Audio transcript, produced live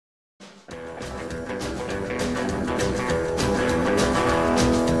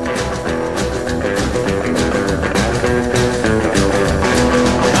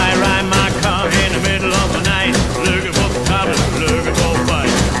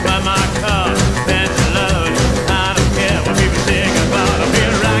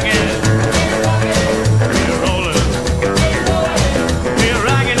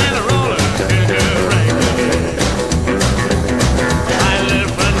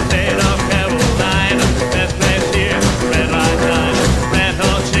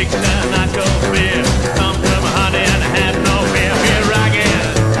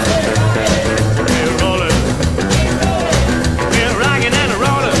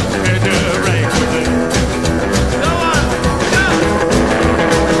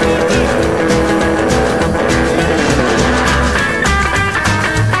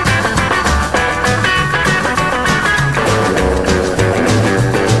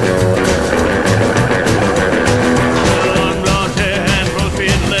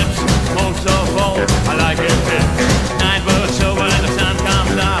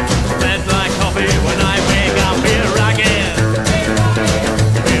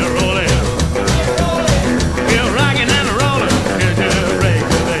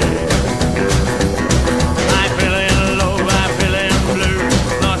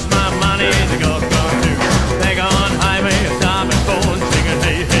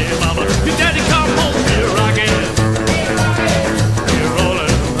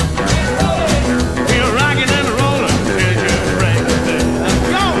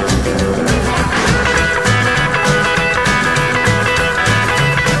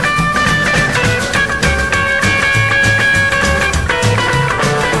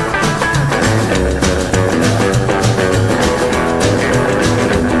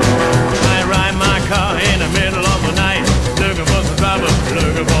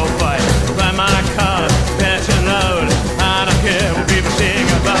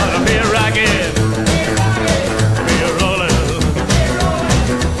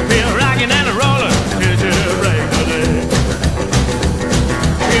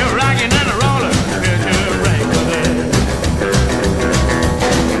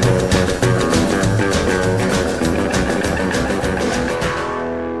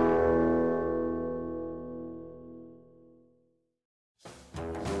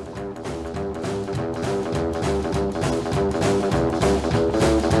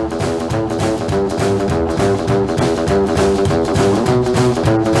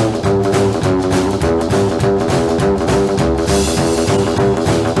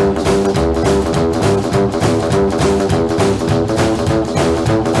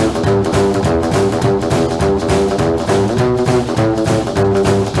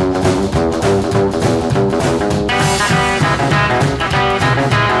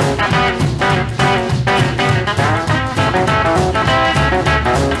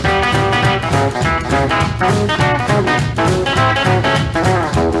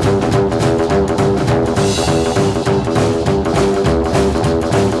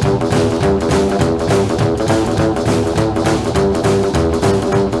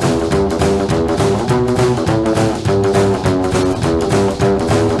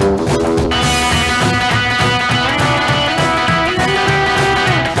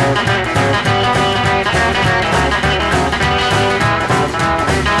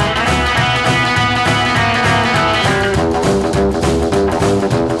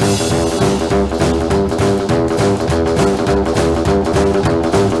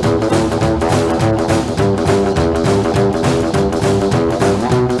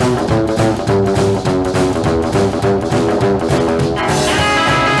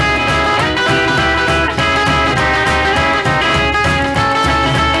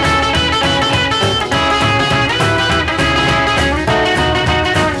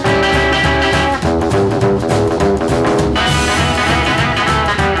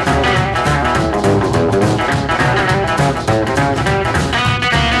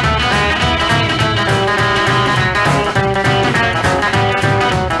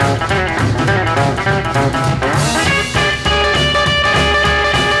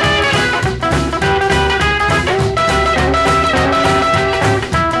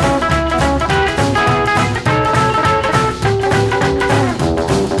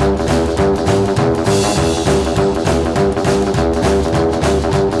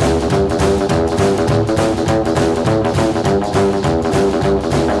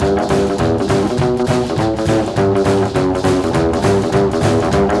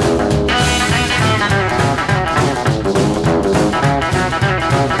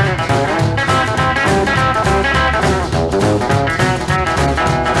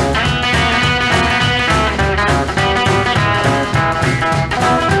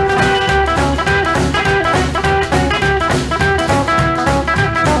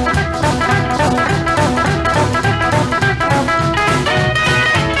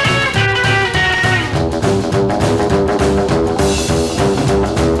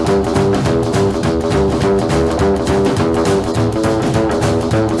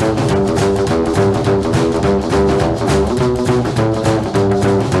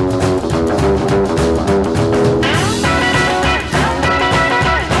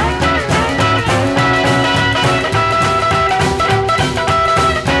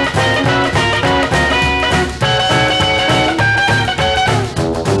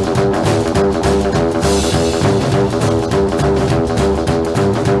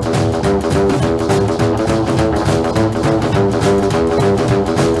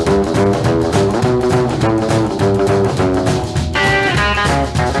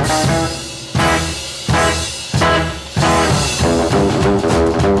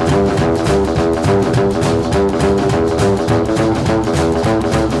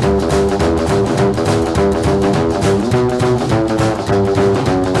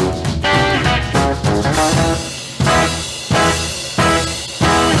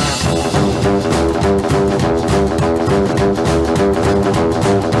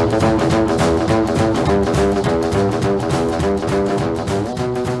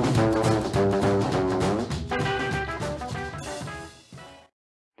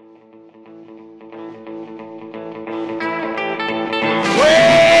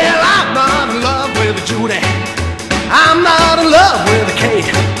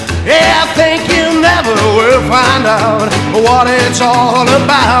find out what it's all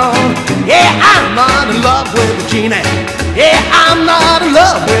about. Yeah, I'm not in love with the Genie. Yeah, I'm not in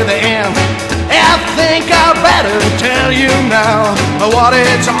love with the M. I think I'd better tell you now what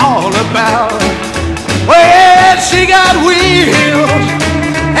it's all about. Well, she got wheels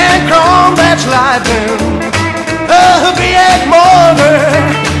and chrome that's lightning, a V8 motor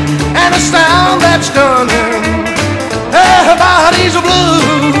and a sound that's stunning. Her body's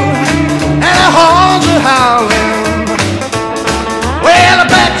blue and her horns are howling. Well, I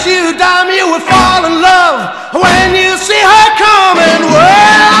bet you, dime, you would fall in love when you see her coming.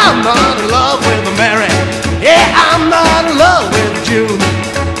 Well, I'm not in love with Mary. Yeah, I'm not in love with June.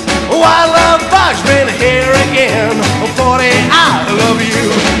 Oh, I love Bug's been here again. 40, I love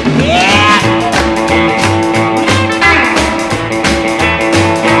you. Yeah!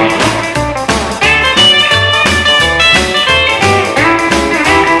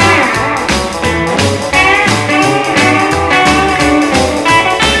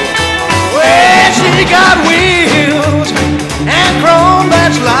 She got wheels and chrome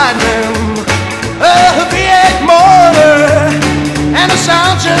that's lightning, a V8 motor and a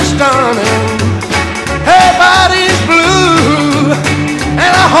sound just stunning. Her body's blue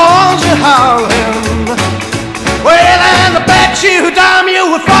and her horns are howling. Well, and I bet you,